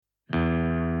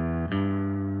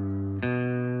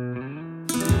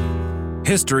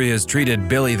History has treated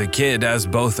Billy the Kid as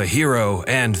both a hero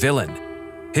and villain.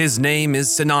 His name is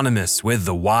synonymous with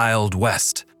the Wild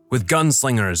West, with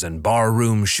gunslingers and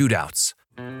barroom shootouts.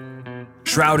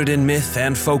 Shrouded in myth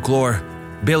and folklore,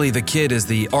 Billy the Kid is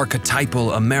the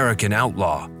archetypal American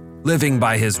outlaw, living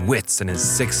by his wits and his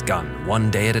six-gun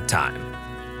one day at a time.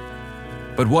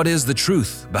 But what is the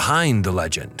truth behind the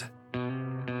legend?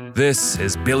 This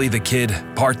is Billy the Kid,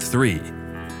 Part 3,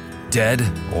 Dead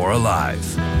or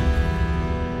Alive.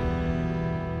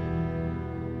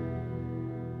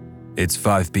 It's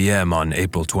 5 p.m. on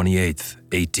April 28th,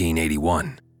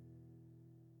 1881.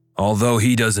 Although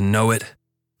he doesn't know it,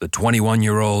 the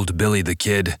 21-year-old Billy the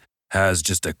Kid has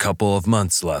just a couple of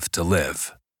months left to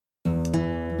live.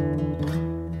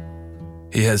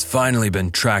 He has finally been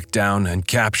tracked down and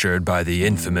captured by the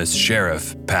infamous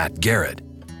sheriff, Pat Garrett.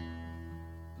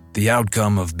 The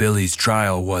outcome of Billy's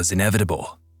trial was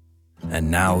inevitable,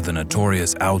 and now the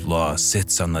notorious outlaw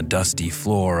sits on the dusty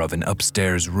floor of an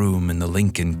upstairs room in the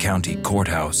Lincoln County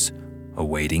Courthouse,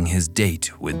 awaiting his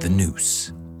date with the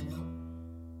noose.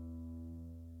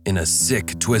 In a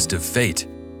sick twist of fate,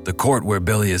 the court where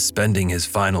Billy is spending his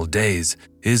final days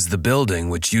is the building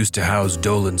which used to house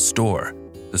Dolan's store,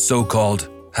 the so-called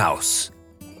house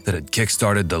that had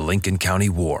kickstarted the Lincoln County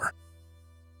War.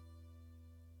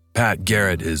 Pat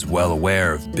Garrett is well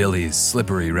aware of Billy's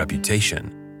slippery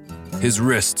reputation. His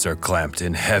wrists are clamped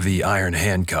in heavy iron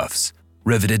handcuffs,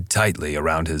 riveted tightly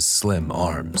around his slim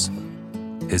arms.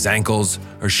 His ankles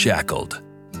are shackled,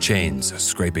 chains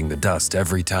scraping the dust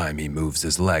every time he moves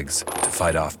his legs to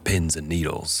fight off pins and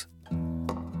needles.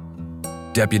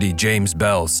 Deputy James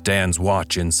Bell stands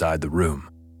watch inside the room.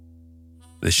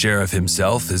 The sheriff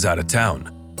himself is out of town,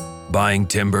 buying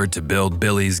timber to build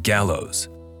Billy's gallows.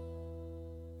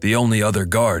 The only other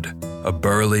guard, a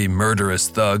burly, murderous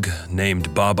thug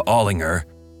named Bob Ollinger,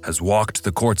 has walked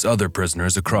the court's other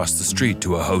prisoners across the street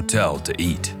to a hotel to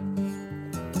eat.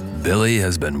 Billy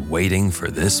has been waiting for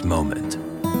this moment.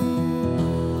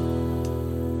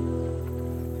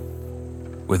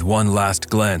 With one last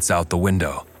glance out the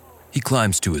window, he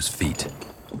climbs to his feet.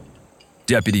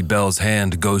 Deputy Bell's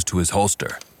hand goes to his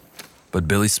holster, but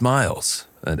Billy smiles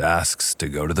and asks to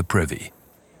go to the privy.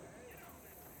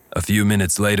 A few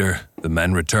minutes later, the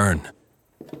men return.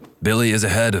 Billy is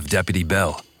ahead of Deputy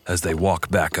Bell as they walk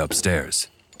back upstairs.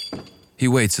 He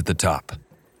waits at the top,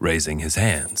 raising his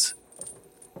hands.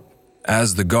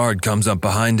 As the guard comes up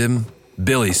behind him,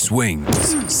 Billy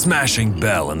swings, smashing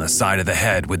Bell in the side of the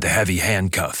head with the heavy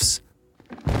handcuffs.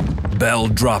 Bell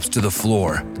drops to the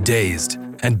floor, dazed,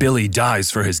 and Billy dives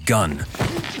for his gun.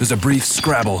 There's a brief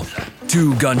scrabble.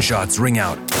 2 gunshots ring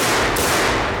out.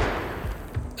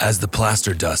 As the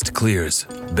plaster dust clears,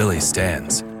 Billy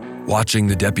stands, watching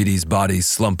the deputy's body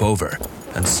slump over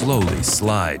and slowly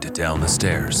slide down the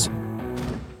stairs.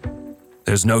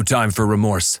 There's no time for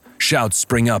remorse. Shouts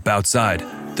spring up outside.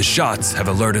 The shots have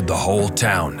alerted the whole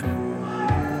town.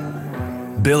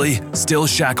 Billy, still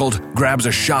shackled, grabs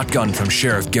a shotgun from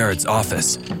Sheriff Garrett's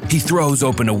office. He throws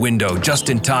open a window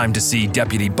just in time to see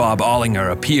Deputy Bob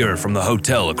Ollinger appear from the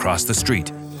hotel across the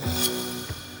street.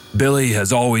 Billy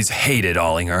has always hated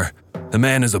Ollinger. The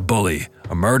man is a bully,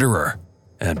 a murderer,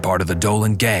 and part of the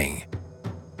Dolan gang.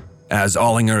 As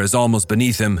Ollinger is almost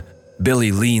beneath him,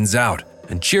 Billy leans out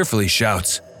and cheerfully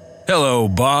shouts, "Hello,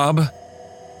 Bob,"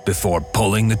 before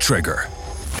pulling the trigger.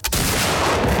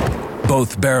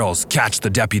 Both barrels catch the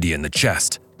deputy in the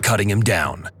chest, cutting him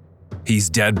down. He's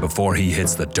dead before he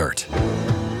hits the dirt.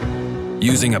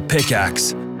 Using a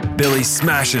pickaxe, Billy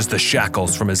smashes the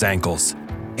shackles from his ankles.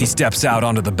 He steps out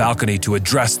onto the balcony to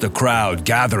address the crowd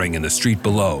gathering in the street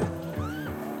below.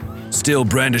 Still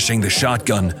brandishing the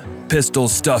shotgun, pistol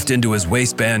stuffed into his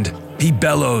waistband, he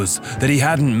bellows that he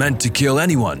hadn't meant to kill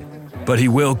anyone, but he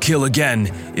will kill again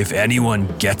if anyone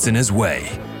gets in his way.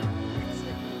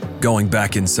 Going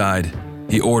back inside,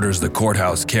 he orders the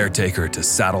courthouse caretaker to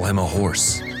saddle him a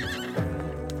horse.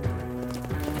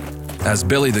 As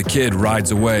Billy the Kid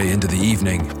rides away into the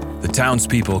evening, the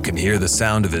townspeople can hear the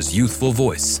sound of his youthful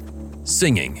voice,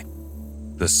 singing,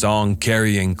 the song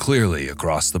carrying clearly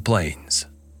across the plains.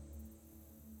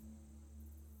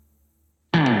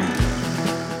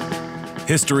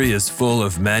 History is full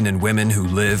of men and women who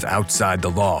live outside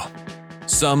the law.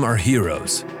 Some are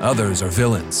heroes, others are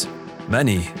villains.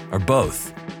 Many are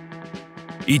both.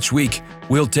 Each week,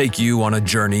 we'll take you on a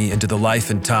journey into the life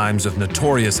and times of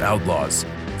notorious outlaws,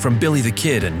 from Billy the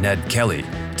Kid and Ned Kelly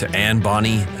to Anne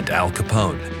Bonny and Al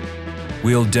Capone.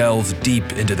 We'll delve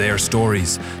deep into their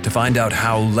stories to find out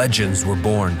how legends were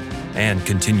born and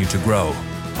continue to grow,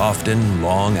 often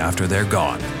long after they're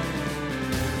gone.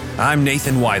 I'm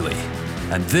Nathan Wiley,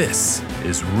 and this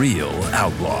is Real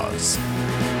Outlaws.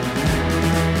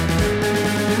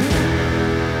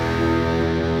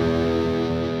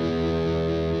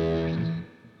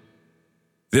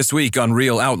 This week on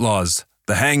Real Outlaws,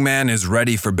 the hangman is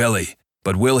ready for Billy,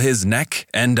 but will his neck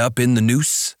end up in the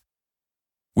noose?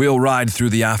 We'll ride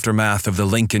through the aftermath of the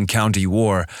Lincoln County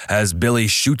War as Billy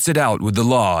shoots it out with the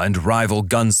law and rival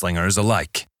gunslingers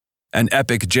alike. An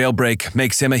epic jailbreak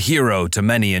makes him a hero to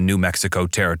many in New Mexico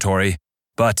territory,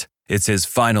 but it's his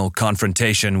final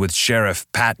confrontation with Sheriff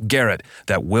Pat Garrett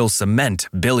that will cement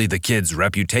Billy the Kid's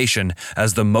reputation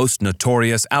as the most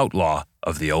notorious outlaw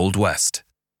of the Old West.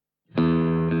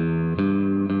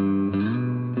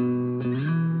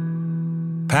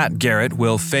 Pat Garrett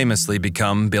will famously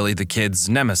become Billy the Kid's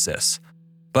nemesis.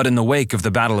 But in the wake of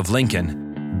the Battle of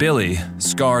Lincoln, Billy,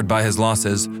 scarred by his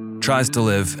losses, tries to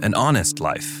live an honest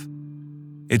life.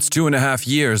 It's 2.5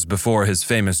 years before his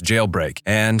famous jailbreak,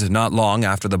 and not long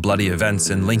after the bloody events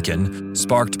in Lincoln,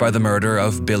 sparked by the murder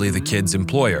of Billy the Kid's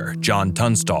employer, John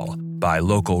Tunstall, by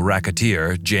local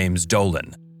racketeer James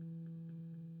Dolan.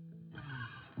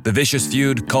 The vicious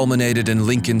feud culminated in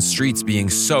Lincoln's streets being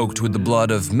soaked with the blood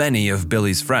of many of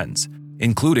Billy's friends,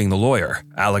 including the lawyer,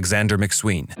 Alexander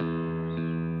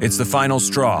McSween. It's the final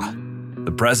straw.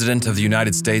 The President of the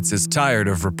United States is tired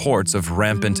of reports of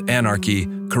rampant anarchy,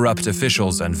 corrupt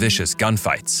officials, and vicious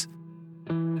gunfights.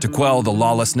 To quell the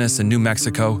lawlessness in New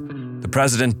Mexico, the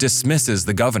President dismisses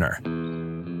the governor.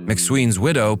 McSween's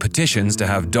widow petitions to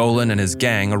have Dolan and his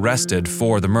gang arrested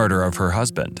for the murder of her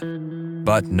husband.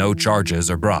 But no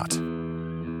charges are brought.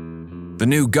 The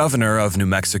new governor of New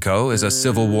Mexico is a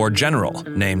Civil War general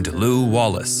named Lew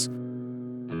Wallace.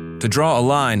 To draw a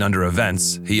line under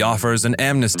events, he offers an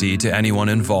amnesty to anyone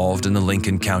involved in the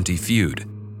Lincoln County feud,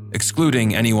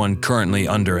 excluding anyone currently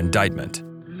under indictment,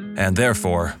 and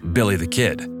therefore Billy the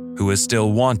Kid, who is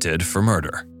still wanted for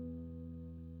murder.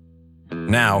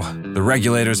 Now, the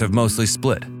regulators have mostly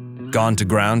split, gone to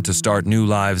ground to start new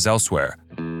lives elsewhere.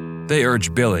 They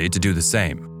urge Billy to do the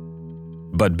same.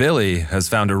 But Billy has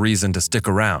found a reason to stick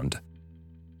around.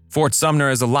 Fort Sumner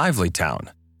is a lively town,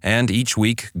 and each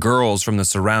week girls from the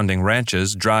surrounding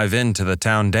ranches drive into the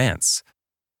town dance.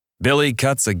 Billy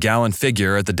cuts a gallant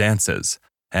figure at the dances,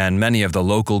 and many of the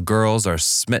local girls are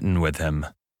smitten with him.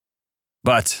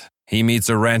 But he meets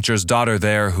a rancher's daughter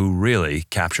there who really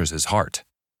captures his heart.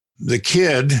 The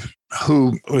kid,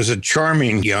 who was a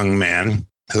charming young man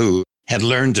who had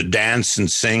learned to dance and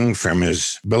sing from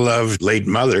his beloved late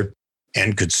mother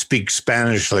and could speak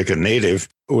Spanish like a native,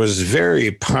 was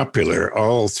very popular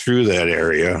all through that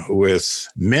area with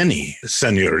many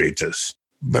señoritas.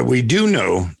 But we do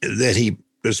know that he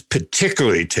was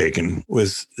particularly taken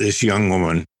with this young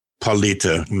woman,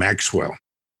 Paulita Maxwell.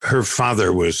 Her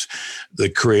father was the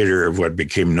creator of what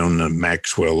became known as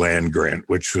Maxwell Land Grant,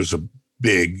 which was a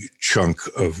big chunk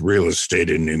of real estate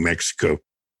in New Mexico.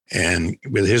 And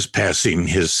with his passing,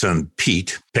 his son,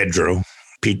 Pete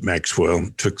Maxwell,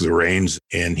 took the reins,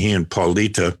 and he and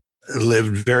Paulita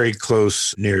lived very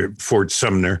close near Fort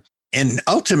Sumner. And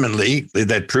ultimately,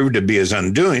 that proved to be his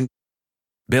undoing.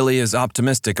 Billy is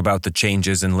optimistic about the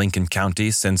changes in Lincoln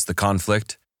County since the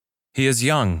conflict. He is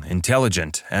young,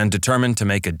 intelligent, and determined to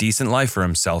make a decent life for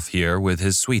himself here with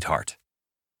his sweetheart.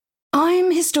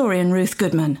 I'm historian Ruth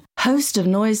Goodman, host of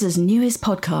Noiser's newest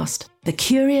podcast, The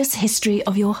Curious History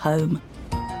of Your Home.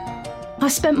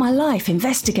 I've spent my life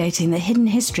investigating the hidden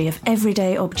history of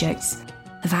everyday objects.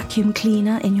 The vacuum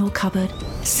cleaner in your cupboard,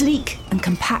 sleek and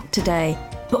compact today,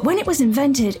 but when it was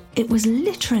invented, it was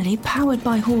literally powered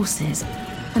by horses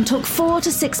and took 4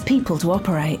 to 6 people to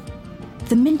operate.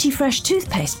 The minty fresh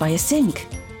toothpaste by your sink.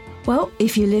 Well,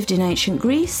 if you lived in ancient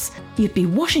Greece, you'd be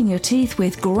washing your teeth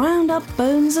with ground-up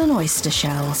bones and oyster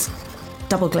shells.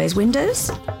 Double-glazed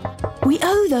windows? We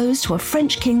owe those to a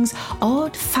French king's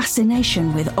odd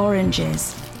fascination with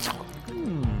oranges.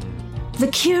 The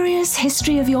Curious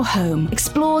History of Your Home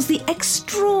explores the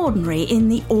extraordinary in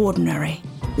the ordinary.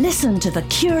 Listen to The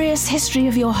Curious History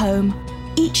of Your Home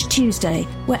each Tuesday,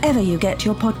 wherever you get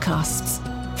your podcasts.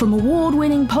 From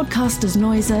award-winning podcasters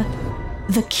Noiser,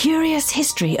 The Curious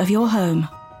History of Your Home.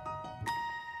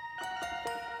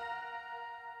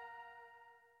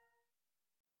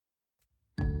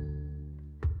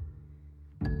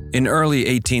 In early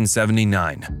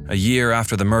 1879, a year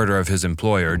after the murder of his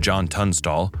employer, John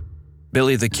Tunstall,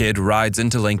 Billy the Kid rides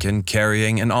into Lincoln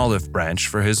carrying an olive branch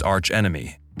for his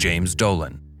arch-enemy, James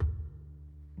Dolan.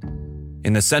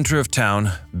 In the center of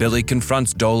town, Billy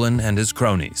confronts Dolan and his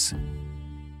cronies.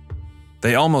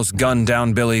 They almost gun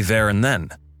down Billy there and then,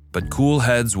 but cool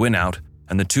heads win out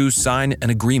and the two sign an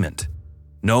agreement.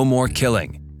 No more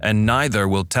killing, and neither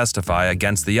will testify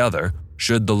against the other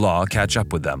should the law catch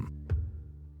up with them.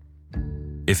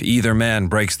 If either man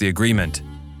breaks the agreement,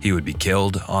 he would be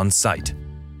killed on sight.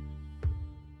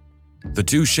 The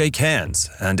two shake hands,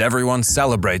 and everyone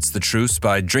celebrates the truce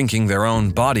by drinking their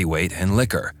own body weight in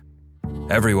liquor.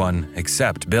 Everyone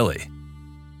except Billy.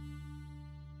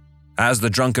 As the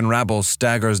drunken rabble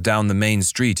staggers down the main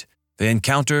street, they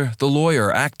encounter the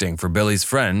lawyer acting for Billy's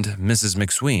friend, Mrs.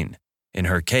 McSween, in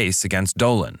her case against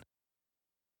Dolan.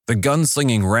 The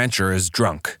gunslinging rancher is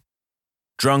drunk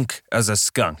as a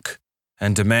skunk,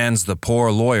 and demands the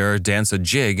poor lawyer dance a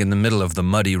jig in the middle of the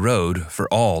muddy road for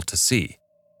all to see.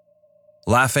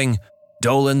 Laughing,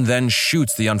 Dolan then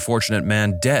shoots the unfortunate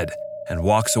man dead and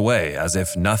walks away as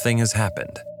if nothing has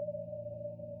happened.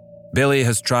 Billy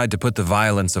has tried to put the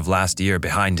violence of last year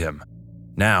behind him.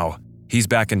 Now, he's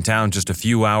back in town just a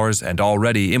few hours and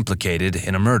already implicated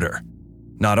in a murder.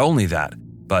 Not only that,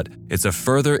 but it's a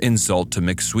further insult to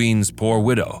McSween's poor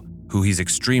widow, who he's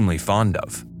extremely fond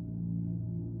of.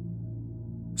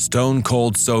 Stone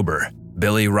cold sober,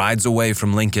 Billy rides away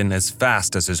from Lincoln as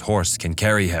fast as his horse can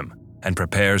carry him and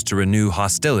prepares to renew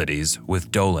hostilities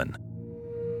with Dolan.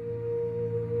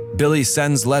 Billy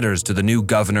sends letters to the new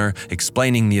governor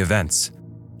explaining the events.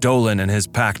 Dolan and his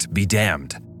pact be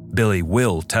damned. Billy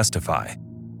will testify.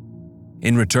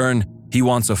 In return, he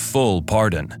wants a full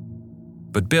pardon.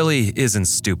 But Billy isn't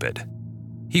stupid.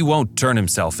 He won't turn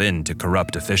himself in to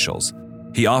corrupt officials.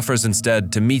 He offers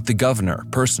instead to meet the governor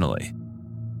personally.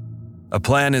 A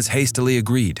plan is hastily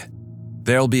agreed.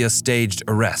 There'll be a staged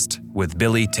arrest, with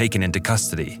Billy taken into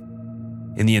custody.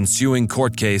 In the ensuing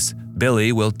court case,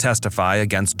 Billy will testify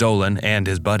against Dolan and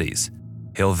his buddies.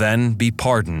 He'll then be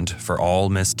pardoned for all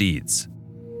misdeeds.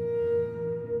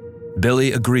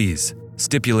 Billy agrees,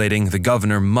 stipulating the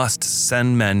governor must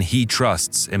send men he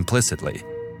trusts implicitly.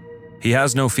 He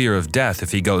has no fear of death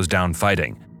if he goes down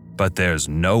fighting, but there's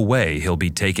no way he'll be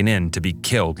taken in to be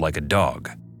killed like a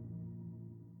dog.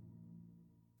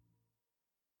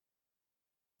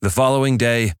 The following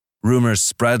day, rumors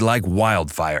spread like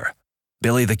wildfire.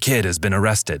 Billy the Kid has been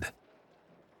arrested.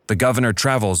 The governor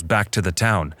travels back to the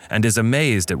town and is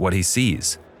amazed at what he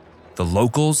sees. The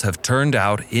locals have turned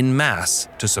out en masse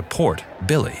to support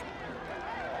Billy.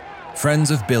 Friends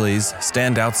of Billy's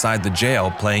stand outside the jail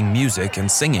playing music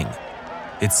and singing.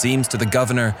 It seems to the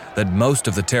governor that most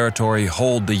of the territory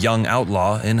hold the young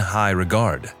outlaw in high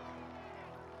regard.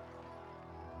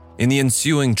 In the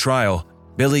ensuing trial,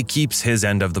 Billy keeps his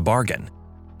end of the bargain.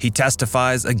 He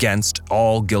testifies against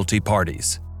all guilty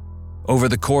parties. Over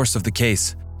the course of the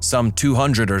case, some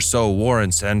 200 or so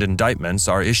warrants and indictments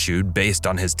are issued based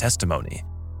on his testimony.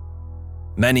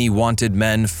 Many wanted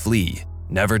men flee,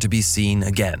 never to be seen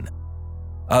again.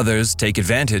 Others take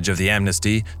advantage of the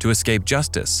amnesty to escape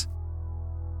justice.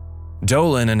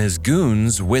 Dolan and his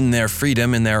goons win their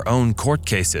freedom in their own court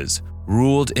cases,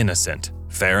 ruled innocent,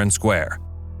 fair and square,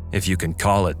 if you can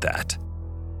call it that.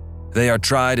 They are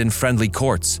tried in friendly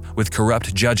courts with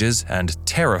corrupt judges and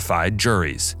terrified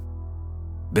juries.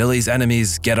 Billy's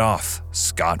enemies get off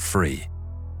scot-free.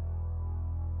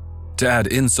 To add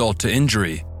insult to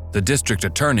injury, the district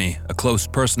attorney, a close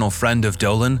personal friend of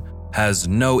Dolan, has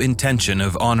no intention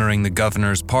of honoring the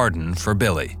governor's pardon for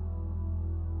Billy.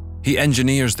 He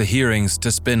engineers the hearings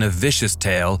to spin a vicious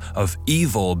tale of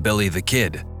evil Billy the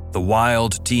Kid, the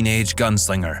wild teenage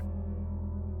gunslinger.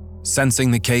 Sensing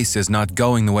the case is not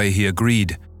going the way he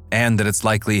agreed, and that it's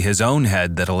likely his own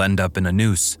head that'll end up in a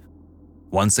noose,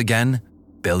 once again,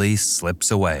 Billy slips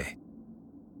away.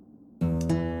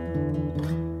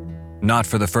 Not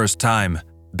for the first time,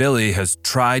 Billy has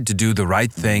tried to do the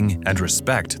right thing and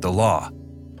respect the law.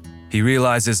 He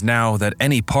realizes now that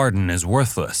any pardon is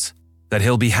worthless, that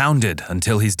he'll be hounded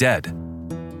until he's dead.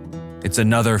 It's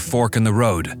another fork in the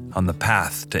road on the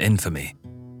path to infamy.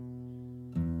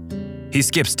 He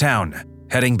skips town,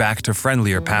 heading back to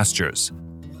friendlier pastures.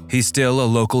 He's still a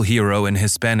local hero in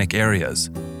Hispanic areas,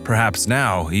 perhaps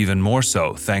now even more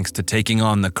so thanks to taking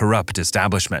on the corrupt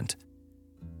establishment.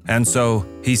 And so,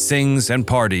 he sings and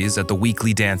parties at the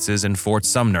weekly dances in Fort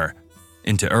Sumner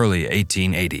into early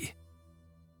 1880.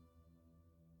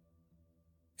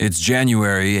 It's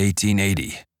January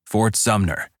 1880, Fort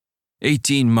Sumner,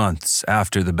 18 months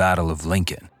after the Battle of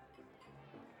Lincoln.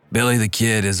 Billy the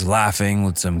Kid is laughing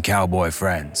with some cowboy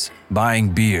friends, buying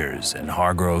beers in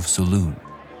Hargrove Saloon.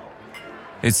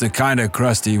 It's the kind of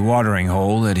crusty watering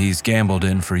hole that he's gambled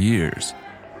in for years,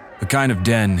 the kind of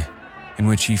den in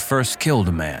which he first killed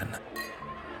a man.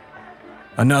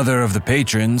 Another of the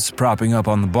patrons propping up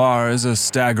on the bar is a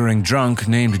staggering drunk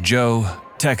named Joe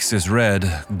Texas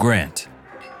Red Grant.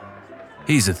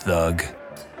 He's a thug,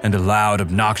 and a loud,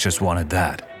 obnoxious one at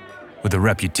that, with a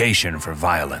reputation for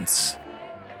violence.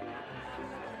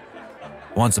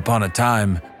 Once upon a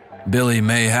time, Billy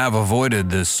may have avoided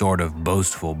this sort of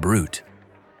boastful brute.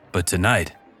 But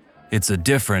tonight, it's a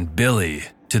different Billy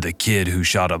to the kid who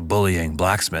shot a bullying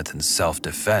blacksmith in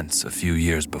self-defense a few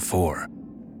years before.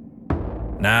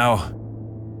 Now,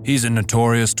 he's a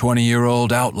notorious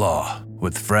 20-year-old outlaw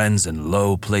with friends in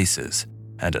low places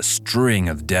and a string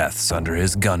of deaths under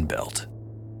his gun belt.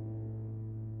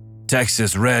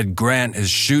 Texas Red Grant is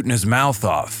shooting his mouth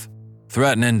off,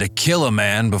 threatening to kill a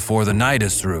man before the night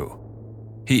is through.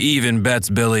 He even bets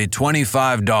Billy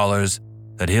 $25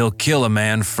 that he'll kill a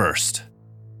man first.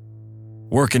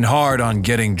 Working hard on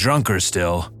getting drunker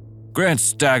still, Grant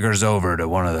staggers over to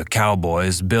one of the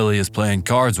cowboys Billy is playing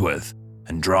cards with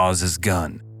and draws his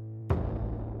gun.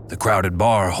 The crowded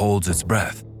bar holds its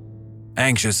breath,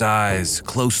 anxious eyes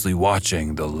closely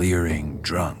watching the leering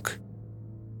drunk.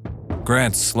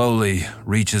 Grant slowly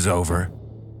reaches over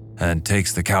and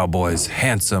takes the cowboy's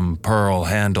handsome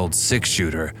pearl-handled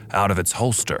six-shooter out of its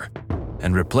holster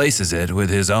and replaces it with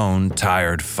his own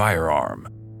tired firearm.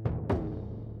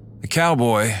 The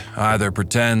cowboy either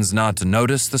pretends not to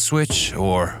notice the switch,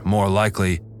 or more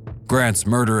likely, Grant's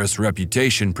murderous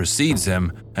reputation precedes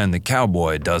him and the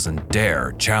cowboy doesn't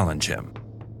dare challenge him.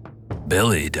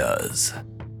 Billy does.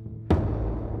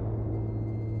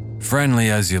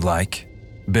 Friendly as you like,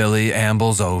 Billy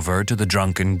ambles over to the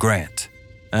drunken Grant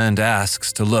and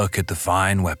asks to look at the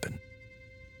fine weapon.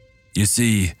 You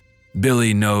see,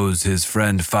 Billy knows his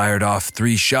friend fired off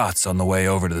 3 shots on the way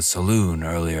over to the saloon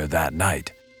earlier that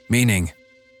night, meaning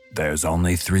there's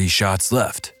only 3 shots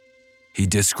left. He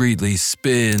discreetly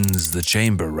spins the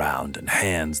chamber round and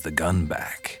hands the gun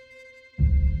back.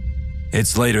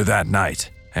 It's later that night,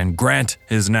 and Grant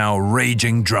is now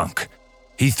raging drunk.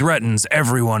 He threatens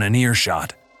everyone in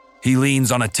earshot. He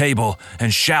leans on a table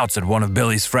and shouts at one of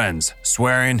Billy's friends,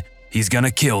 swearing he's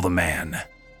gonna kill the man.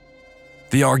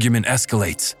 The argument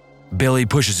escalates. Billy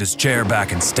pushes his chair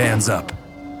back and stands up.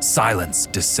 Silence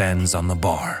descends on the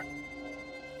bar,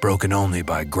 broken only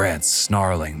by Grant's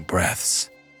snarling breaths.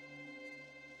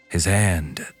 His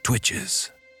hand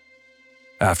twitches.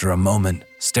 After a moment,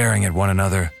 staring at one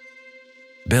another,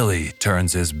 Billy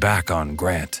turns his back on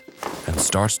Grant and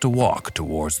starts to walk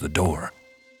towards the door.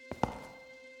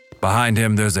 Behind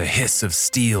him, there's a hiss of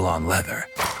steel on leather,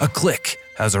 a click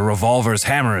as a revolver's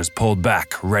hammer is pulled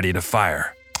back, ready to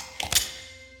fire.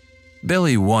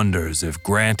 Billy wonders if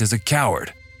Grant is a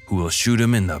coward who will shoot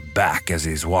him in the back as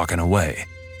he's walking away.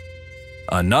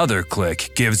 Another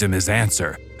click gives him his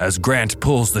answer as Grant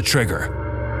pulls the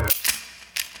trigger.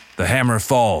 The hammer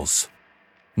falls.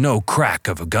 No crack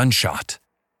of a gunshot.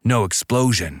 No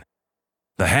explosion.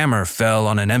 The hammer fell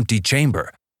on an empty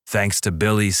chamber, thanks to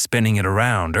Billy spinning it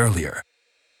around earlier.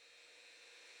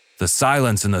 The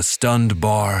silence in the stunned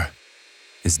bar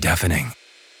is deafening.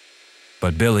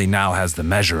 But Billy now has the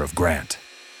measure of Grant.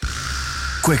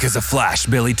 Quick as a flash,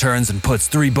 Billy turns and puts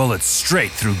 3 bullets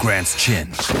straight through Grant's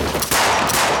chin.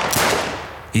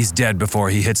 He's dead before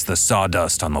he hits the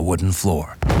sawdust on the wooden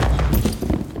floor.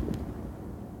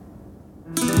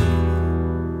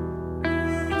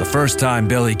 The first time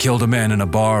Billy killed a man in a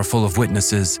bar full of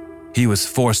witnesses, he was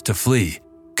forced to flee,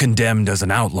 condemned as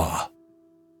an outlaw.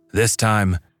 This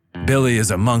time, Billy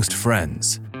is amongst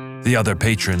friends. The other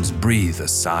patrons breathe a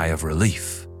sigh of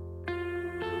relief.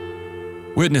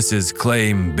 Witnesses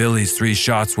claim Billy's 3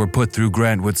 shots were put through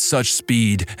Grant with such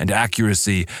speed and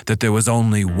accuracy that there was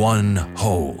only one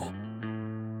hole.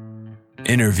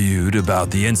 Interviewed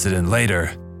about the incident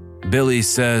later, Billy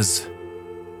says,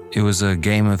 "It was a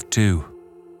game of 2,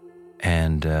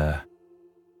 and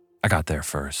I got there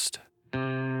first."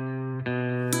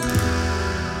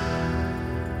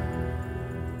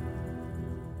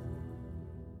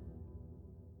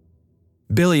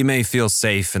 Billy may feel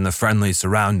safe in the friendly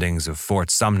surroundings of Fort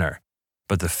Sumner,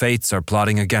 but the fates are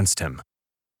plotting against him.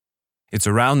 It's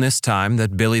around this time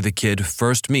that Billy the Kid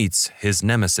first meets his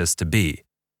nemesis-to-be,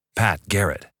 Pat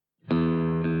Garrett.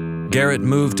 Garrett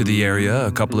moved to the area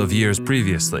a couple of years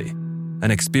previously. An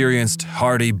experienced,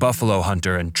 hardy buffalo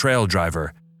hunter and trail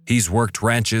driver, he's worked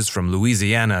ranches from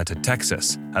Louisiana to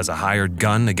Texas as a hired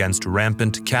gun against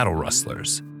rampant cattle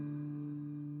rustlers.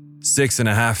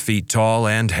 6.5 feet tall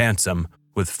and handsome,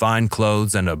 with fine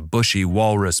clothes and a bushy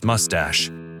walrus mustache,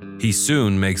 he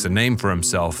soon makes a name for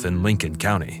himself in Lincoln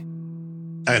County.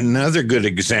 Another good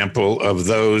example of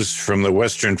those from the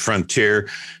Western frontier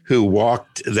who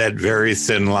walked that very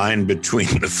thin line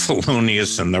between the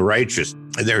felonious and the righteous.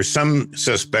 There's some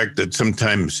suspect that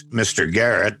sometimes Mr.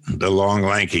 Garrett, the long,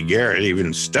 lanky Garrett,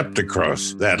 even stepped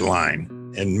across that line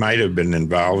and might have been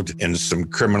involved in some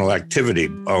criminal activity,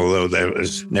 although that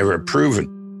was never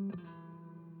proven.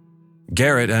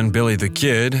 Garrett and Billy the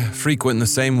Kid frequent the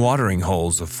same watering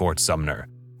holes of Fort Sumner,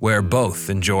 where both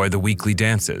enjoy the weekly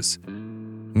dances.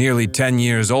 Nearly 10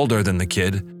 years older than the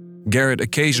Kid, Garrett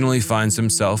occasionally finds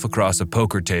himself across a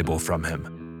poker table from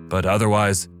him, but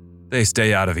otherwise, they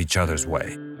stay out of each other's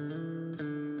way.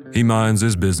 "He minds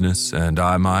his business, and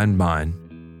I mind mine,"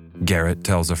 Garrett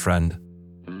tells a friend.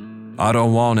 "I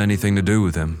don't want anything to do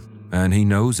with him, and he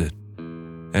knows it.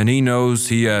 And he knows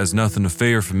he has nothing to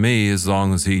fear from me as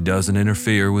long as he doesn't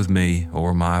interfere with me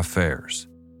or my affairs."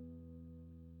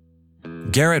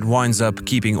 Garrett winds up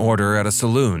keeping order at a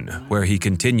saloon where he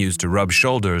continues to rub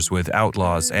shoulders with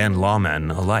outlaws and lawmen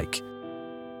alike.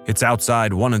 It's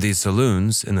outside one of these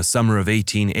saloons in the summer of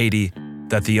 1880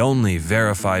 that the only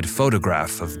verified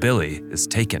photograph of Billy is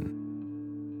taken.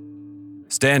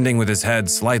 Standing with his head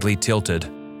slightly tilted,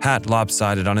 hat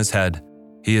lopsided on his head,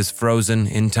 he is frozen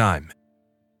in time.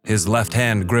 His left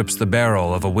hand grips the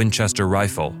barrel of a Winchester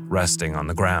rifle resting on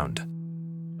the ground.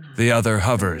 The other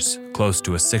hovers close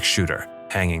to a six-shooter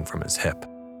hanging from his hip,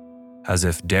 as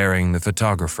if daring the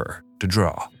photographer to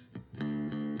draw.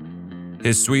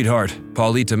 His sweetheart,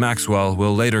 Paulita Maxwell,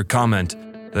 will later comment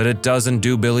that it doesn't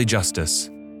do Billy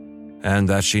justice, and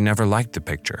that she never liked the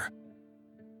picture.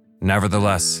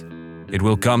 Nevertheless, it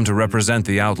will come to represent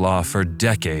the outlaw for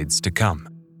decades to come.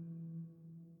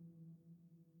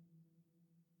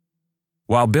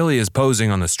 While Billy is posing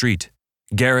on the street,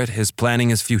 Garrett is planning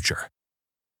his future.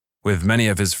 With many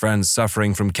of his friends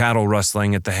suffering from cattle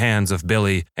rustling at the hands of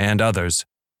Billy and others,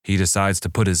 he decides to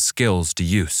put his skills to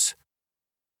use.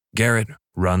 Garrett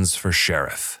runs for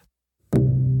sheriff.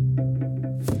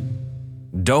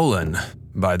 Dolan,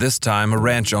 by this time a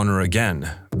ranch owner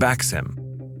again, backs him.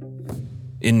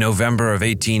 In November of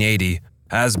 1880,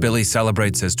 as Billy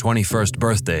celebrates his 21st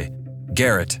birthday,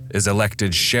 Garrett is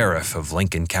elected sheriff of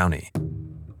Lincoln County.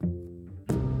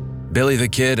 Billy the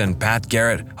Kid and Pat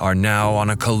Garrett are now on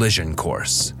a collision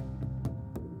course.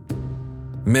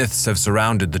 Myths have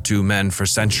surrounded the two men for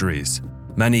centuries,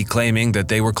 many claiming that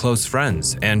they were close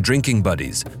friends and drinking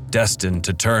buddies destined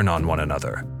to turn on one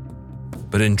another.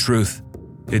 But in truth,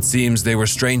 it seems they were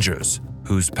strangers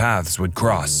whose paths would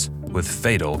cross with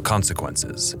fatal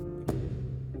consequences.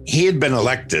 He had been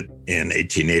elected in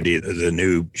 1880 the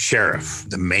new sheriff,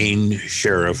 the main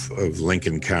sheriff of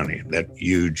Lincoln County, that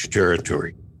huge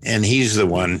territory. And he's the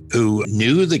one who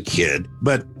knew the Kid,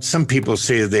 but some people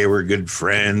say they were good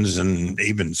friends and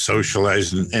even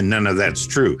socialized, and none of that's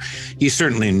true. He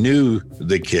certainly knew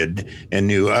the Kid and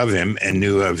knew of him and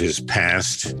knew of his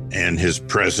past and his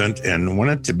present and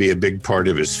wanted to be a big part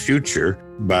of his future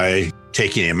by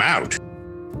taking him out.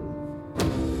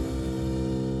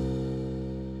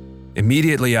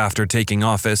 Immediately after taking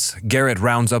office, Garrett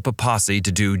rounds up a posse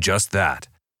to do just that.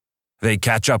 They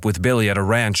catch up with Billy at a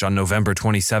ranch on November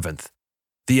 27th.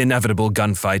 The inevitable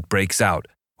gunfight breaks out,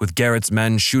 with Garrett's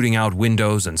men shooting out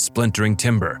windows and splintering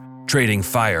timber, trading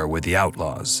fire with the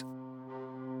outlaws.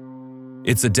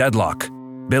 It's a deadlock.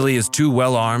 Billy is too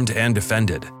well armed and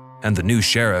defended, and the new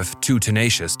sheriff too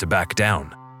tenacious to back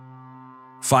down.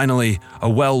 Finally, a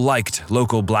well-liked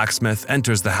local blacksmith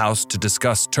enters the house to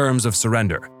discuss terms of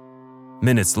surrender.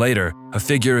 Minutes later, a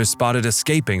figure is spotted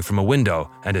escaping from a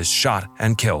window and is shot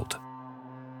and killed.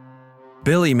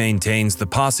 Billy maintains the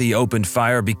posse opened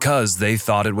fire because they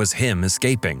thought it was him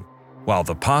escaping, while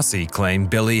the posse claim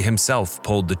Billy himself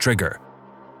pulled the trigger.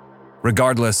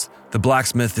 Regardless, the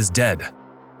blacksmith is dead.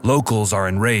 Locals are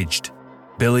enraged.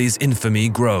 Billy's infamy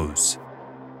grows.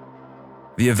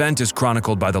 The event is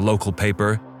chronicled by the local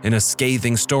paper in a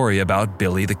scathing story about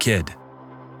Billy the Kid.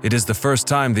 It is the first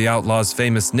time the outlaw's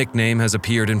famous nickname has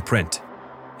appeared in print.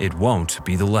 It won't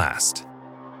be the last.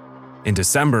 In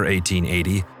December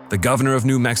 1880, the governor of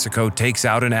New Mexico takes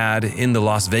out an ad in the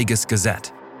Las Vegas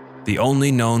Gazette, the only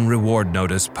known reward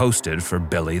notice posted for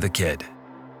Billy the Kid.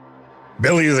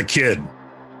 Billy the Kid,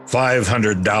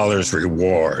 $500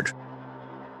 reward.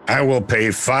 I will pay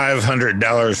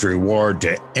 $500 reward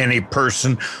to any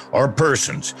person or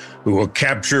persons who will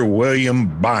capture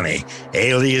William Bonney,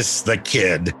 alias the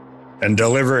Kid, and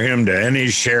deliver him to any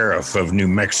sheriff of New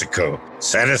Mexico.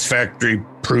 Satisfactory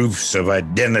proofs of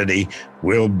identity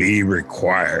will be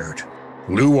required.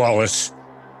 Lew Wallace,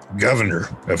 Governor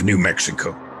of New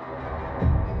Mexico.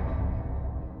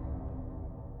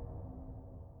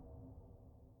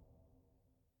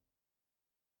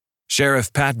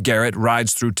 Sheriff Pat Garrett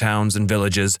rides through towns and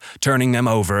villages, turning them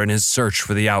over in his search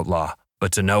for the outlaw,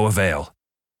 but to no avail.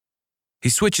 He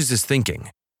switches his thinking.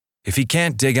 If he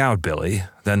can't dig out Billy,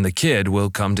 then the Kid will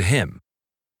come to him.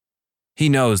 He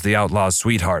knows the outlaw's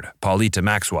sweetheart, Paulita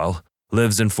Maxwell,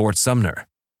 lives in Fort Sumner.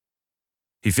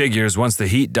 He figures once the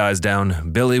heat dies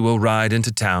down, Billy will ride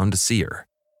into town to see her.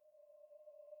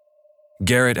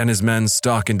 Garrett and his men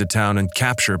stalk into town and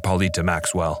capture Paulita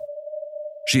Maxwell.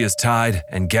 She is tied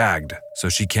and gagged so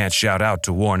she can't shout out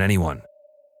to warn anyone.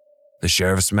 The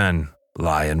sheriff's men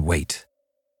lie in wait.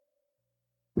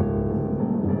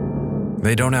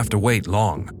 They don't have to wait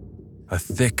long. A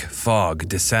thick fog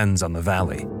descends on the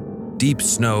valley. Deep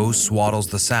snow swaddles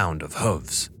the sound of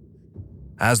hooves.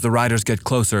 As the riders get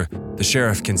closer, the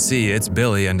sheriff can see it's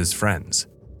Billy and his friends.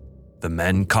 The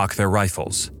men cock their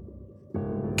rifles.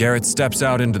 Garrett steps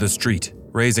out into the street,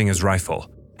 raising his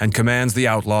rifle, and commands the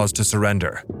outlaws to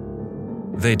surrender.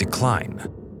 They decline.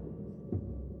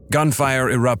 Gunfire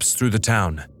erupts through the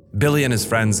town. Billy and his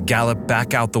friends gallop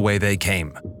back out the way they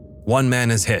came. One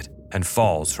man is hit and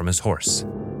falls from his horse.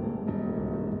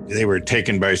 They were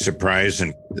taken by surprise,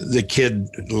 and the kid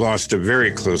lost a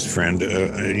very close friend,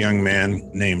 a young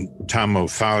man named Tom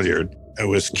O'Folliard,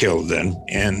 was killed then.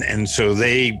 And so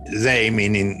they,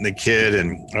 meaning the kid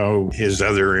and his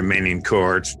other remaining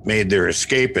cohorts, made their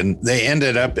escape, and they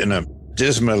ended up in a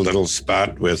dismal little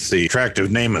spot with the attractive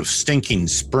name of Stinking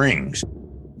Springs.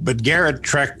 But Garrett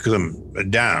tracked them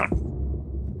down.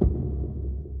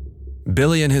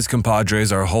 Billy and his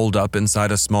compadres are holed up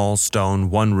inside a small stone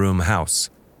one-room house.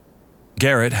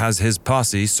 Garrett has his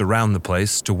posse surround the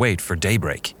place to wait for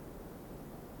daybreak.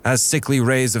 As sickly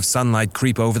rays of sunlight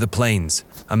creep over the plains,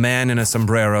 a man in a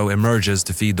sombrero emerges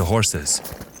to feed the horses.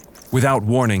 Without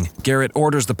warning, Garrett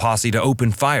orders the posse to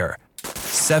open fire.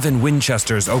 7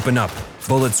 Winchesters open up,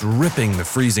 bullets ripping the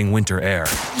freezing winter air.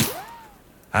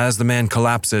 As the man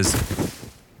collapses,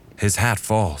 his hat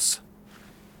falls.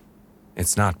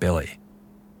 It's not Billy.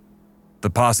 The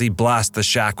posse blast the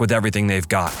shack with everything they've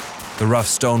got. The rough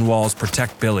stone walls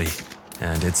protect Billy,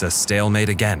 and it's a stalemate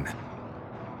again.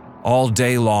 All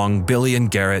day long, Billy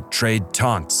and Garrett trade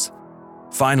taunts.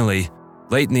 Finally,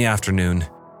 late in the afternoon,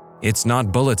 it's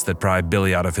not bullets that pry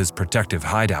Billy out of his protective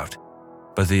hideout,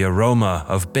 but the aroma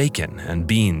of bacon and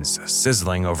beans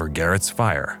sizzling over Garrett's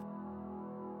fire.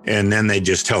 And then they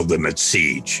just held them at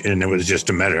siege, and it was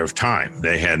just a matter of time.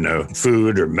 They had no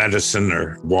food or medicine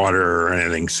or water or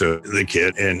anything, so the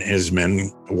kid and his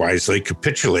men wisely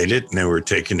capitulated, and they were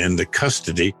taken into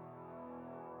custody.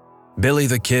 Billy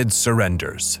the Kid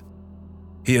surrenders.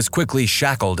 He is quickly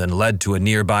shackled and led to a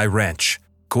nearby ranch,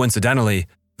 coincidentally,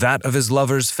 that of his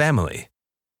lover's family.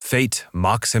 Fate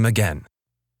mocks him again.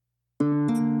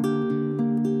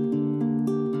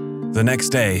 The next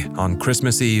day, on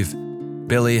Christmas Eve,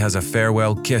 Billy has a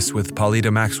farewell kiss with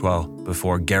Paulita Maxwell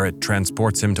before Garrett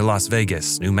transports him to Las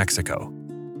Vegas, New Mexico.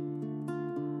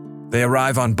 They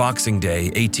arrive on Boxing Day,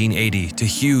 1880, to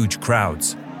huge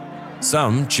crowds.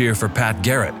 Some cheer for Pat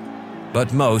Garrett,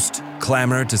 but most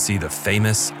clamor to see the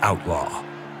famous outlaw.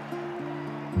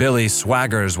 Billy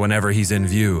swaggers whenever he's in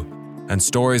view, and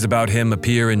stories about him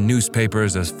appear in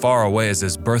newspapers as far away as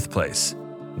his birthplace,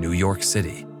 New York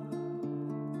City.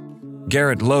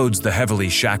 Garrett loads the heavily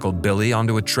shackled Billy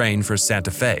onto a train for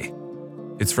Santa Fe.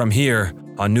 It's from here,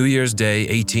 on New Year's Day,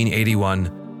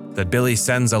 1881, that Billy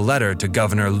sends a letter to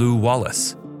Governor Lew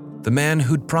Wallace, the man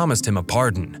who'd promised him a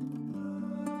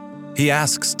pardon. He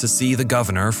asks to see the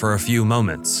governor for a few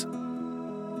moments.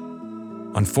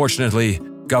 Unfortunately,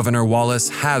 Governor Wallace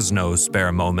has no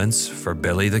spare moments for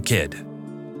Billy the Kid.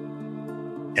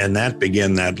 And that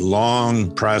began that long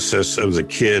process of the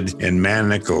kid in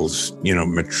manacles,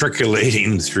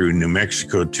 matriculating through New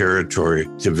Mexico territory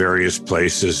to various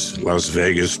places, Las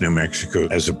Vegas, New Mexico,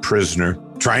 as a prisoner,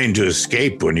 trying to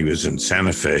escape when he was in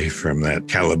Santa Fe from that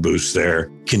calaboose there,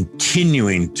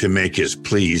 continuing to make his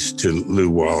pleas to Lew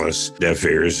Wallace, deaf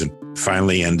ears, and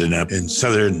finally ended up in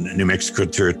southern New Mexico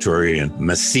territory in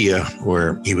Mesilla,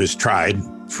 where he was tried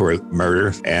for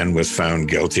murder and was found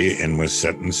guilty and was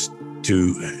sentenced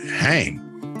to hang.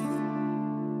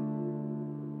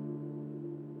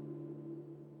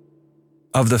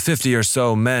 Of the 50 or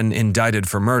so men indicted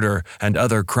for murder and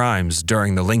other crimes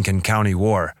during the Lincoln County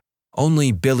War,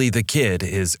 only Billy the Kid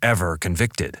is ever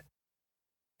convicted.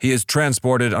 He is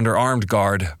transported under armed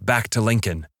guard back to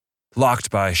Lincoln, locked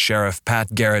by Sheriff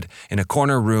Pat Garrett in a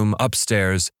corner room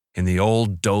upstairs in the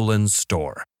old Dolan's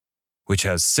store, which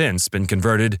has since been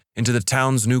converted into the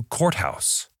town's new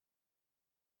courthouse.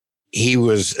 He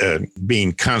was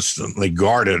being constantly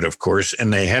guarded, of course,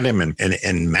 and they had him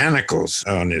in manacles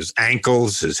on his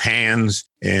ankles, his hands.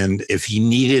 And if he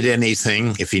needed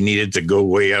anything, if he needed to go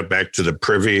way out back to the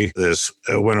privy, this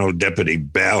one old Deputy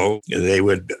Bell, they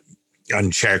would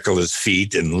unshackle his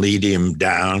feet and lead him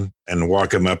down and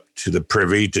walk him up to the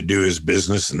privy to do his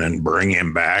business and then bring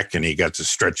him back. And he got to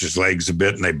stretch his legs a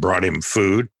bit and they brought him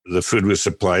food. The food was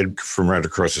supplied from right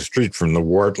across the street from the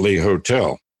Wortley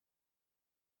Hotel.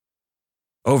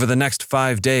 Over the next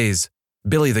 5 days,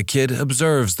 Billy the Kid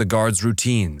observes the guards'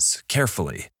 routines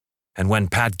carefully. And when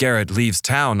Pat Garrett leaves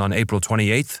town on April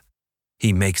 28th,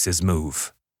 he makes his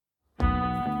move.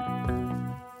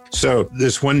 So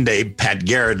this one day, Pat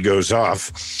Garrett goes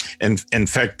off. And in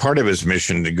fact, part of his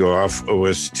mission to go off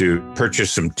was to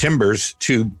purchase some timbers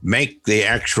to make the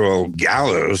actual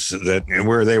gallows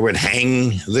where they would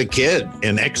hang the kid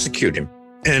and execute him.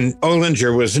 And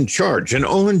Ollinger was in charge. And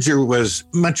Ollinger was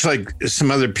much like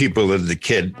some other people that the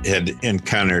kid had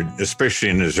encountered, especially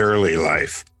in his early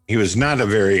life. He was not a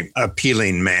very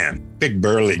appealing man, big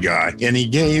burly guy. And he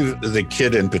gave the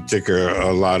kid in particular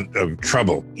a lot of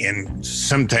trouble and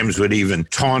sometimes would even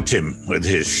taunt him with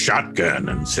his shotgun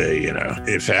and say,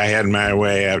 if I had my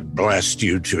way, I'd blast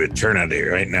you to eternity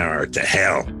right now or to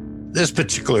hell. This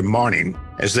particular morning,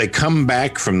 as they come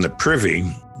back from the privy,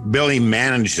 Billy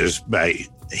manages by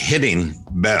hitting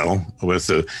Bell with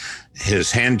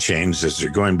his hand chains as they're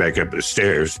going back up the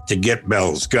stairs to get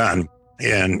Bell's gun.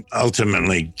 And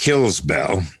ultimately kills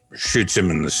Bell, shoots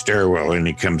him in the stairwell, and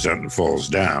he comes out and falls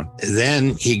down.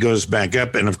 Then he goes back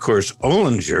up, and of course,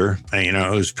 Ollinger,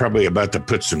 who's probably about to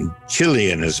put some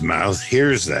chili in his mouth,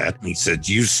 hears that. He said,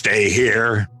 "You stay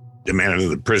here," demanded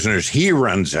of the prisoners. He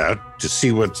runs out to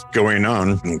see what's going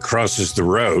on and crosses the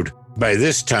road. By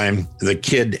this time, the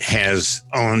kid has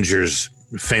Ollinger's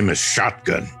famous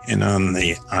shotgun, and on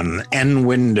the end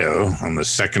window on the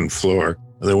second floor,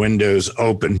 the window's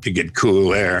open to get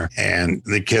cool air, and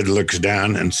the kid looks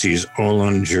down and sees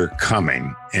Ollinger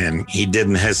coming. And he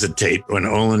didn't hesitate. When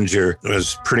Ollinger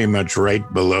was pretty much right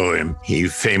below him, he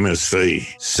famously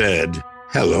said,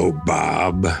 "Hello,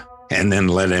 Bob," and then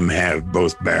let him have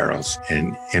both barrels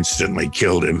and instantly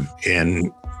killed him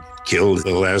and killed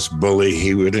the last bully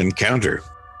he would encounter.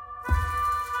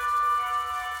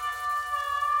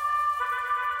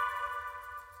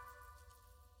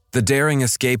 The daring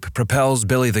escape propels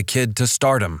Billy the Kid to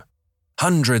stardom.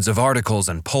 Hundreds of articles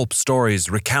and pulp stories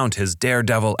recount his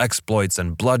daredevil exploits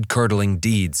and blood-curdling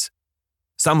deeds.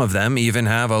 Some of them even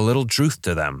have a little truth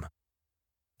to them.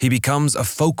 He becomes a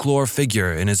folklore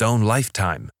figure in his own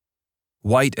lifetime.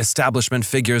 White establishment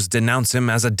figures denounce him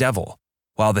as a devil,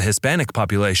 while the Hispanic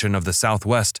population of the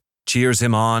Southwest cheers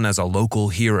him on as a local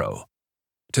hero.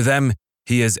 To them,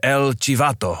 he is El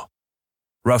Chivato,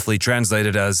 roughly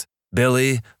translated as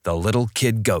Billy the Little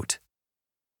Kid Goat.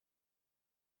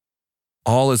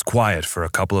 All is quiet for a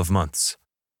couple of months,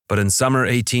 but in summer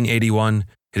 1881,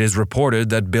 it is reported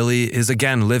that Billy is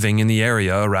again living in the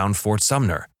area around Fort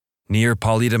Sumner, near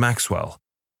Paulita Maxwell.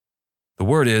 The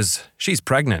word is she's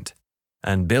pregnant,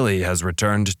 and Billy has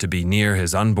returned to be near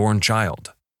his unborn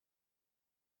child.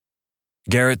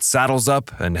 Garrett saddles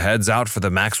up and heads out for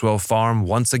the Maxwell farm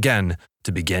once again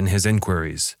to begin his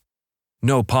inquiries.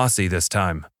 No posse this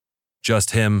time.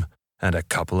 Just him and a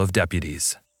couple of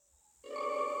deputies.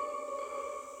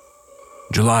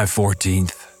 July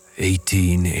 14th,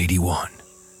 1881.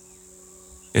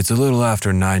 It's a little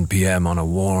after 9 p.m. on a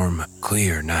warm,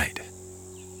 clear night.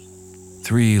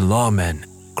 3 lawmen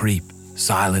creep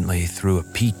silently through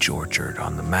a peach orchard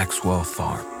on the Maxwell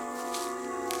farm.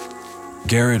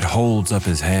 Garrett holds up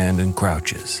his hand and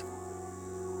crouches.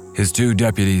 His 2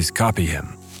 deputies copy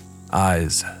him,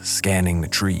 eyes scanning the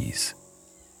trees.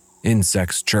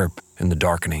 Insects chirp in the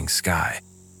darkening sky.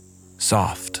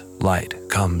 Soft light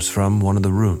comes from one of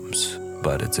the rooms,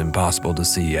 but it's impossible to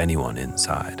see anyone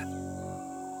inside.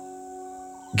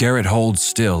 Garrett holds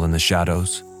still in the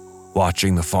shadows,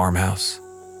 watching the farmhouse.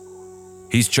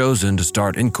 He's chosen to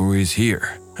start inquiries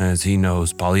here, as he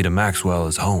knows Paulita Maxwell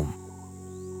is home.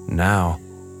 Now,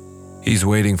 he's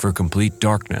waiting for complete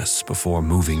darkness before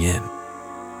moving in.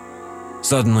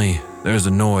 Suddenly, there's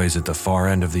a noise at the far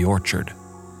end of the orchard.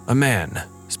 A man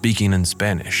speaking in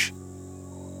Spanish.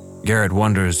 Garrett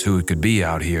wonders who it could be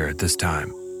out here at this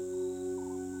time.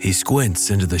 He squints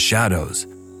into the shadows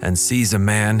and sees a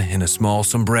man in a small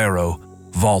sombrero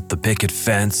vault the picket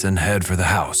fence and head for the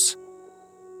house.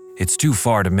 It's too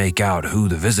far to make out who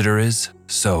the visitor is,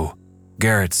 so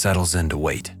Garrett settles in to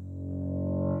wait.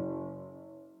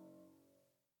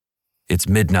 It's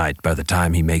midnight by the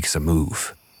time he makes a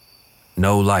move.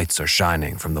 No lights are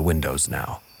shining from the windows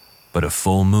now, but a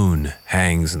full moon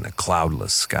hangs in the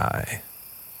cloudless sky.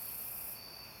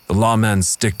 The lawmen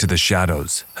stick to the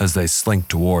shadows as they slink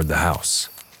toward the house.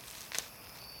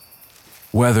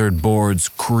 Weathered boards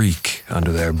creak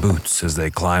under their boots as they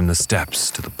climb the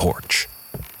steps to the porch.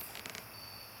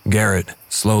 Garrett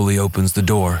slowly opens the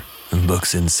door and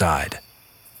looks inside.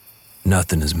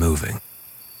 Nothing is moving.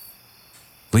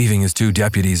 Leaving his 2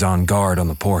 deputies on guard on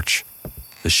the porch,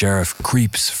 the sheriff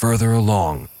creeps further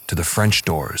along to the French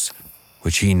doors,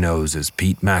 which he knows is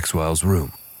Pete Maxwell's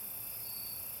room.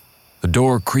 The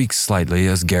door creaks slightly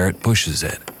as Garrett pushes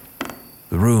it.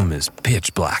 The room is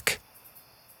pitch black.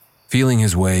 Feeling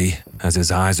his way as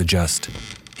his eyes adjust,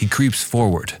 he creeps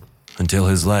forward until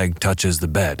his leg touches the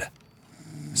bed.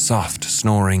 Soft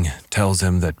snoring tells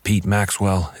him that Pete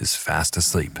Maxwell is fast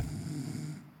asleep.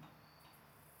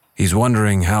 He's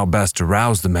wondering how best to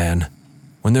rouse the man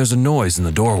when there's a noise in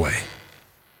the doorway.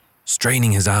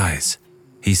 Straining his eyes,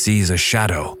 he sees a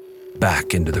shadow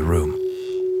back into the room.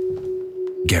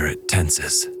 Garrett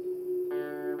tenses.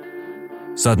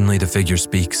 Suddenly the figure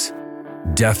speaks,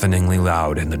 deafeningly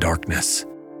loud in the darkness.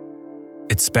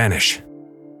 It's Spanish.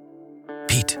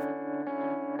 Pete.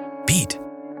 Pete.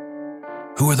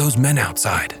 Who are those men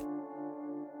outside?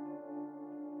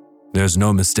 There's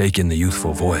no mistaking the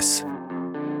youthful voice.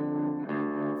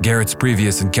 Garrett's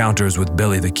previous encounters with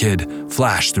Billy the Kid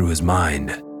flash through his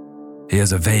mind. He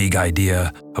has a vague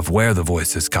idea of where the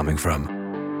voice is coming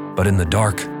from, but in the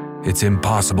dark, it's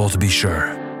impossible to be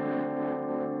sure.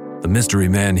 The mystery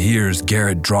man hears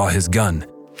Garrett draw his gun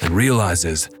and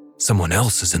realizes someone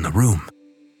else is in the room.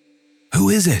 Who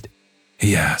is it?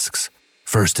 He asks,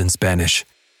 first in Spanish,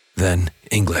 then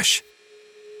English.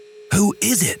 Who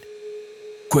is it?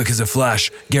 Quick as a flash,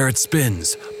 Garrett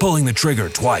spins, pulling the trigger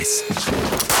twice.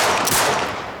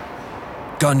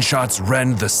 Gunshots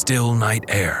rend the still night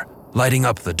air, lighting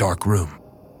up the dark room.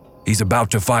 He's about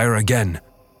to fire again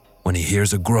when he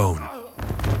hears a groan.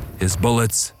 His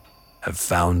bullets have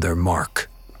found their mark.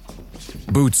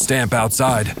 Boots stamp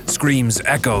outside, screams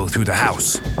echo through the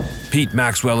house. Pete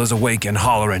Maxwell is awake and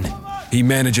hollering. He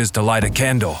manages to light a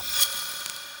candle.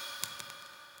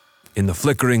 In the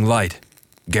flickering light,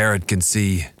 Garrett can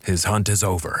see his hunt is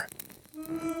over.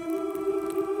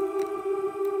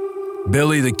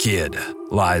 Billy the Kid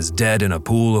lies dead in a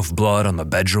pool of blood on the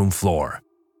bedroom floor,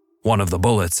 one of the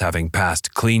bullets having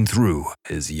passed clean through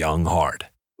his young heart.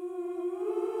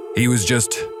 He was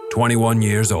just 21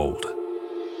 years old.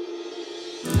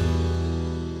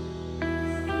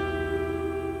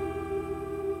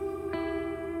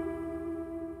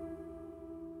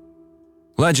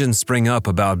 Legends spring up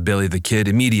about Billy the Kid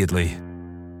immediately.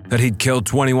 That he'd killed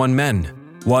 21 men,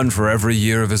 one for every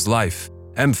year of his life,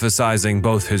 emphasizing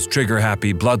both his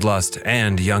trigger-happy bloodlust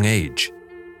and young age.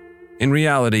 In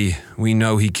reality, we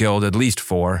know he killed at least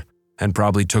 4 and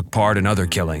probably took part in other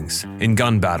killings, in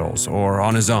gun battles or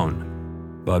on his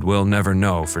own, but we'll never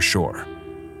know for sure.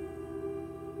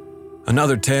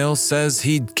 Another tale says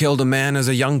he'd killed a man as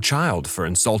a young child for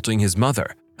insulting his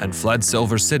mother and fled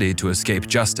Silver City to escape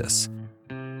justice.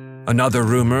 Another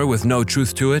rumor with no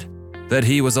truth to it, that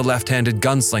he was a left-handed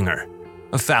gunslinger,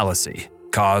 a fallacy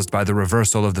caused by the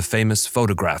reversal of the famous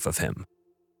photograph of him.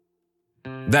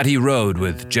 That he rode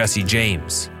with Jesse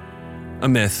James, a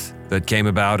myth that came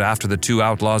about after the 2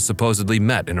 outlaws supposedly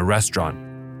met in a restaurant.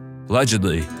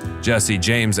 Allegedly, Jesse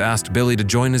James asked Billy to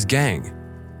join his gang.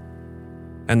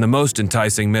 And the most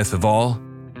enticing myth of all,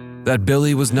 that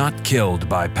Billy was not killed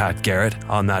by Pat Garrett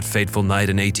on that fateful night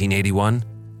in 1881.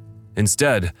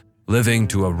 Instead, living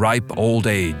to a ripe old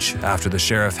age after the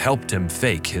sheriff helped him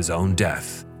fake his own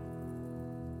death.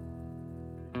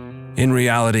 In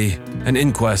reality, an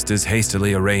inquest is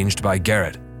hastily arranged by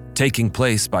Garrett, taking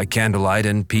place by candlelight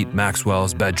in Pete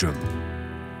Maxwell's bedroom.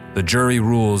 The jury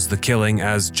rules the killing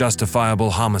as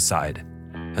justifiable homicide,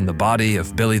 and the body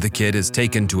of Billy the Kid is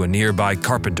taken to a nearby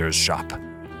carpenter's shop.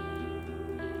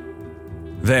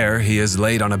 There, he is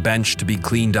laid on a bench to be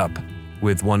cleaned up,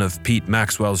 with one of Pete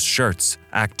Maxwell's shirts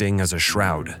acting as a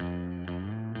shroud.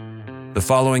 The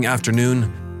following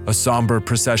afternoon, a somber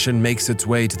procession makes its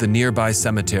way to the nearby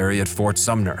cemetery at Fort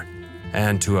Sumner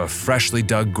and to a freshly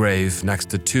dug grave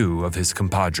next to 2 of his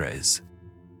compadres.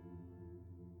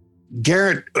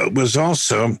 Garrett was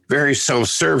also very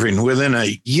self-serving. Within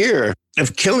a year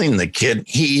of killing the kid,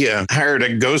 he hired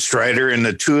a ghostwriter, and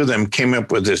the 2 of them came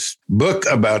up with this book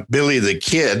about Billy the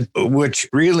Kid, which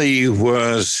really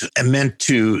was meant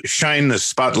to shine the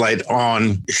spotlight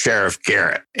on Sheriff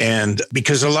Garrett. And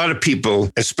because a lot of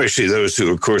people, especially those who,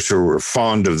 of course, were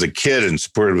fond of the kid and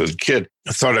supportive of the kid,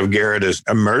 thought of Garrett as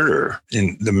a murderer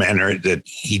in the manner that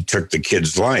he took the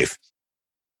kid's life.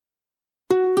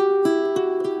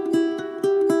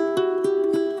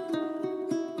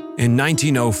 In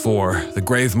 1904, the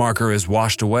grave marker is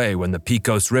washed away when the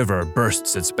Pecos River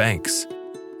bursts its banks.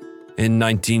 In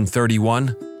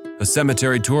 1931, a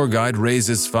cemetery tour guide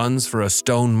raises funds for a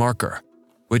stone marker,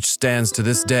 which stands to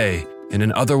this day in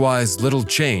an otherwise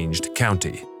little-changed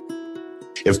county.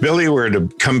 If Billy were to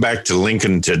come back to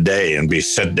Lincoln today and be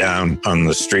set down on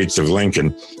the streets of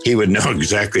Lincoln, he would know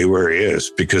exactly where he is,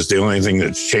 because the only thing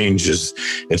that's changed is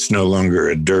it's no longer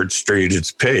a dirt street,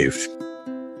 it's paved.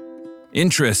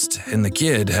 Interest in the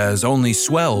kid has only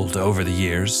swelled over the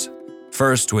years,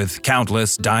 first with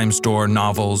countless dime store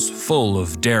novels full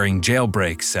of daring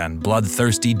jailbreaks and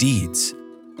bloodthirsty deeds,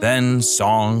 then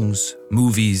songs,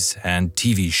 movies, and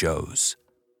TV shows.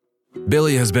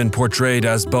 Billy has been portrayed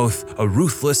as both a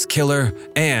ruthless killer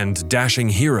and dashing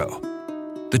hero.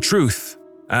 The truth,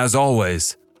 as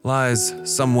always, lies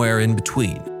somewhere in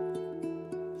between.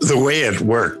 The way it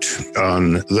worked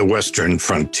on the western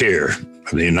frontier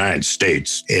of the United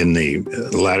States in the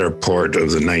latter part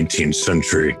of the 19th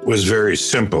century was very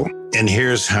simple. And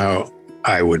here's how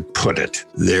I would put it.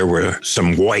 There were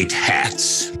some white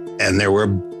hats and there were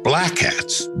black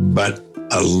hats, but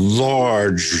a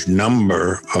large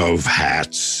number of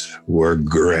hats were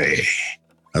gray,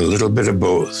 a little bit of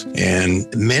both. And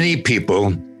many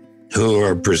people who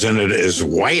are presented as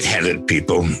white-headed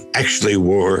people actually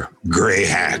wore gray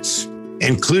hats,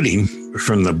 including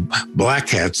from the black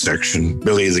hat section,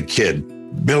 Billy the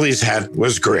Kid. Billy's hat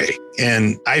was gray,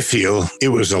 and I feel it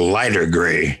was a lighter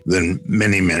gray than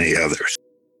many, many others.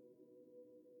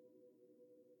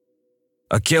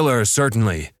 A killer,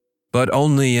 certainly, but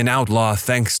only an outlaw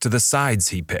thanks to the sides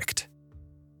he picked.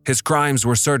 His crimes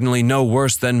were certainly no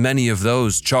worse than many of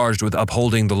those charged with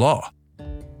upholding the law.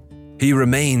 He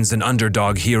remains an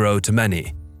underdog hero to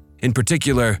many, in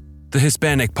particular, the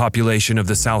Hispanic population of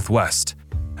the Southwest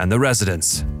and the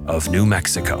residents of New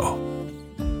Mexico.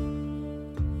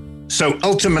 So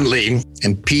ultimately,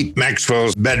 in Pete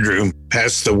Maxwell's bedroom,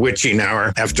 past the witching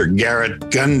hour after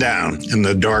Garrett gunned down in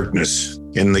the darkness,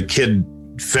 and the kid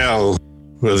fell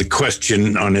with a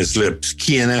question on his lips,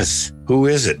 "Quién who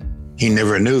is it?" He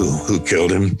never knew who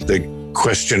killed him. The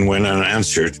question went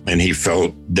unanswered, and he fell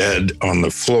dead on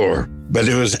the floor. But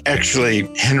it was actually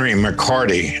Henry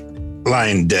McCarty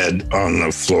lying dead on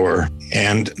the floor,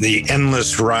 and the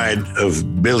endless ride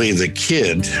of Billy the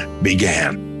Kid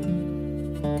began.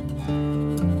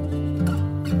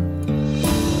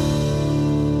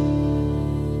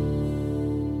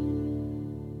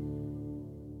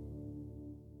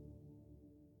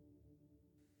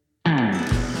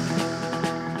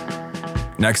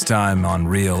 Next time on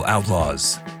Real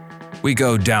Outlaws, we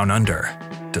go down under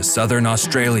to southern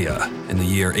Australia in the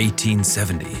year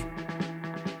 1870.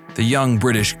 The young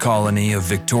British colony of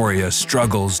Victoria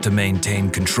struggles to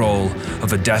maintain control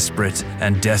of a desperate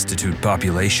and destitute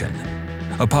population.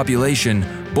 A population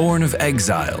born of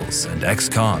exiles and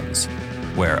ex-cons,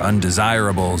 where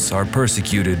undesirables are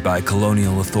persecuted by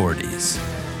colonial authorities.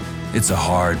 It's a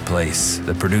hard place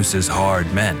that produces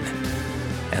hard men,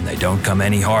 and they don't come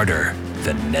any harder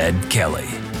than Ned Kelly.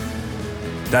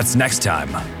 That's next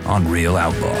time on Real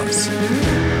Outlaws.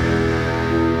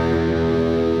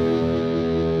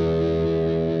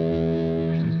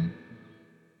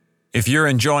 If you're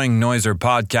enjoying Noiser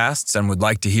podcasts and would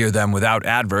like to hear them without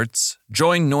adverts,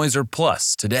 join Noiser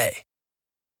Plus today.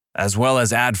 As well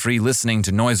as ad-free listening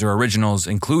to Noiser originals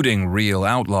including Real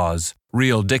Outlaws,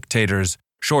 Real Dictators,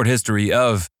 Short History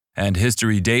of, and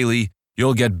History Daily,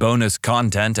 you'll get bonus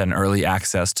content and early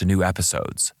access to new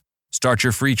episodes. Start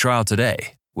your free trial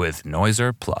today with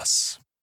Noiser Plus.